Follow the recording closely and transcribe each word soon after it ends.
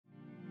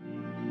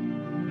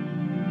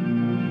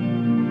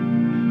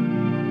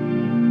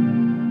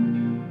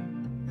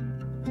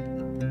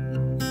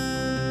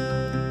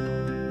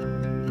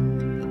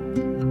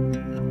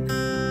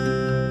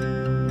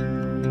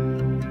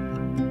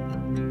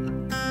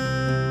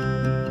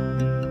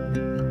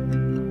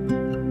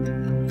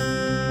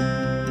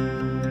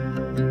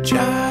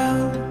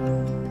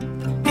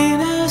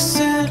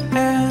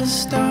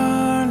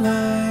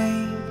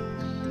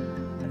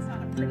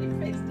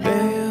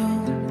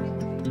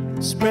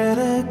spread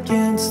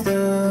against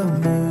the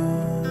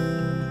moon.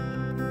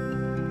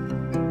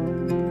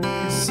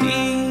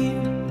 Seed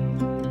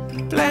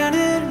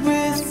planted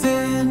with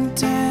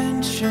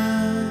intention.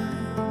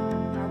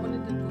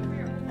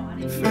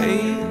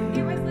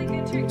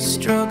 Faith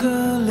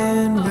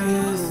struggling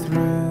with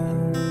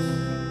roots.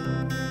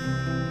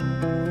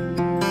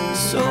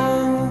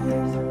 Soul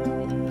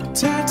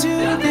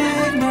tattooed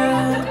in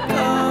my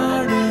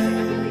garden.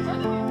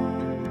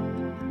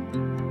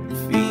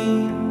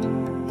 Feet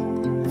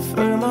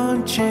firm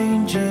on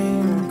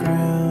changing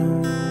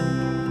ground.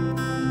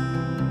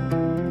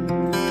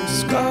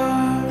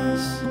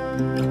 Scars,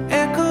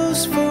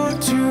 echoes for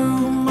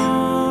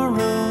tomorrow.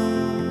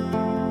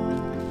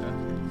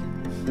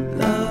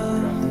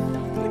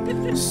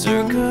 Love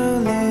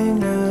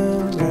circling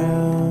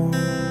around.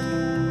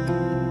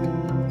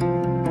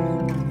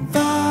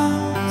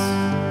 Thoughts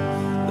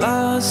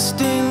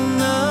lost in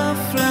the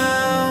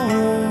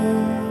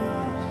flowers.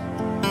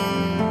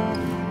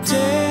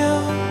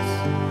 Tales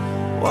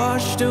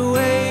washed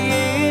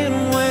away in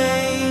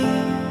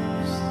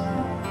waves.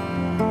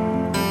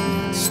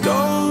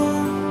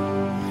 Storm,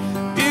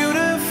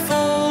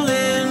 beautiful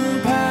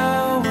in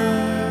power.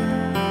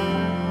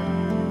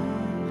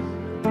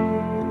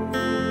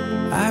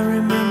 I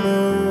remember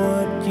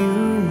what you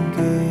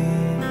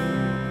gave.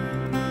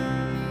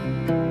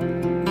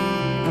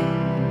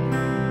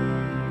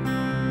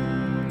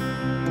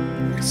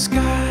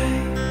 Sky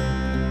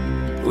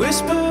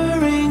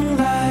whispering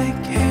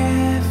like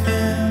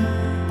heaven.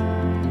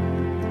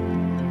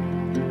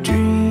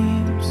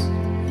 Dreams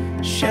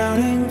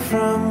shouting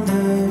from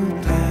the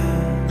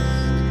past.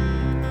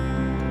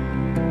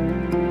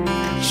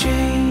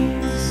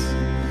 Chains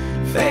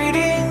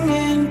fading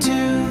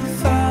into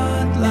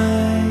thought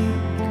like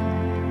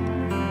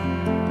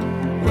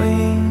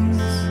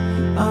wings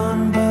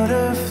on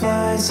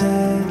butterflies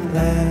at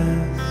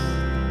last.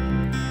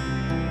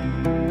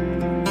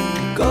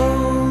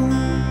 Gold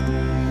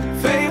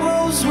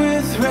fables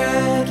with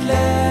red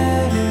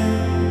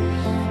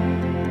letters.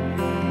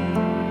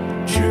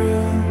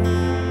 True,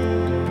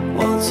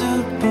 once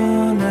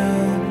upon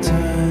a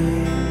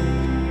time.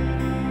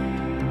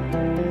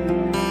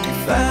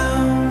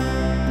 Found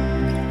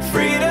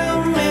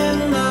freedom in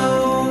the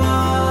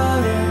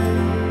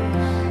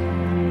waters.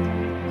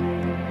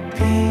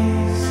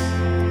 Peace,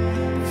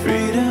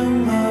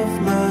 freedom of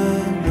my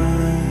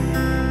mind.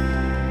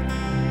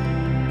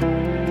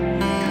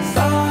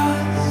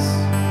 Thoughts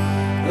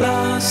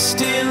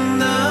lost in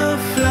the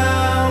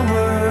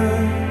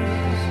flowers.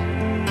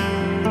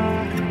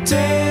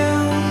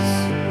 Tales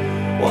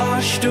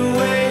washed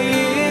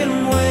away in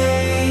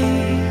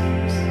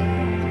waves.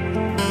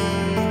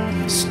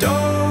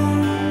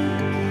 Storm,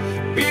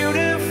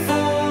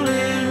 beautiful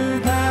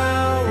in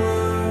power.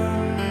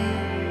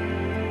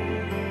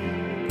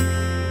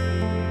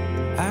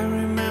 I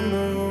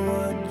remember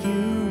what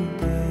you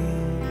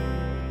gave.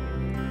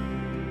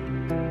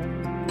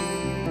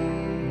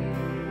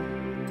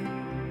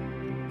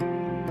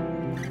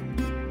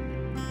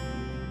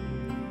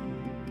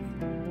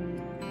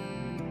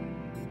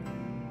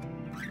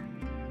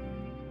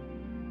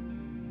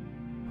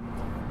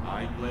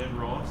 I, Glenn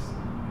Ross,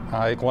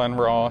 I, Glenn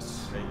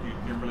Ross, take you,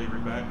 Kimberly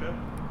Rebecca,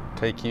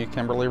 take you,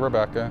 Kimberly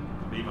Rebecca,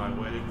 to be my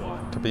wedded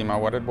wife. to be my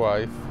wedded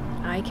wife.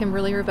 I,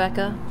 Kimberly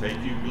Rebecca,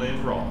 Take you,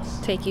 Glenn Ross,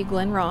 take you,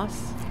 Glenn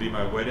Ross, to be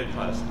my wedded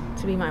husband.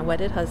 to be my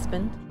wedded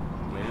husband.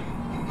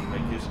 Glenn,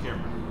 make his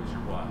Kimberly as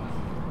your wife.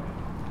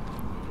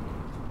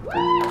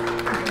 Woo!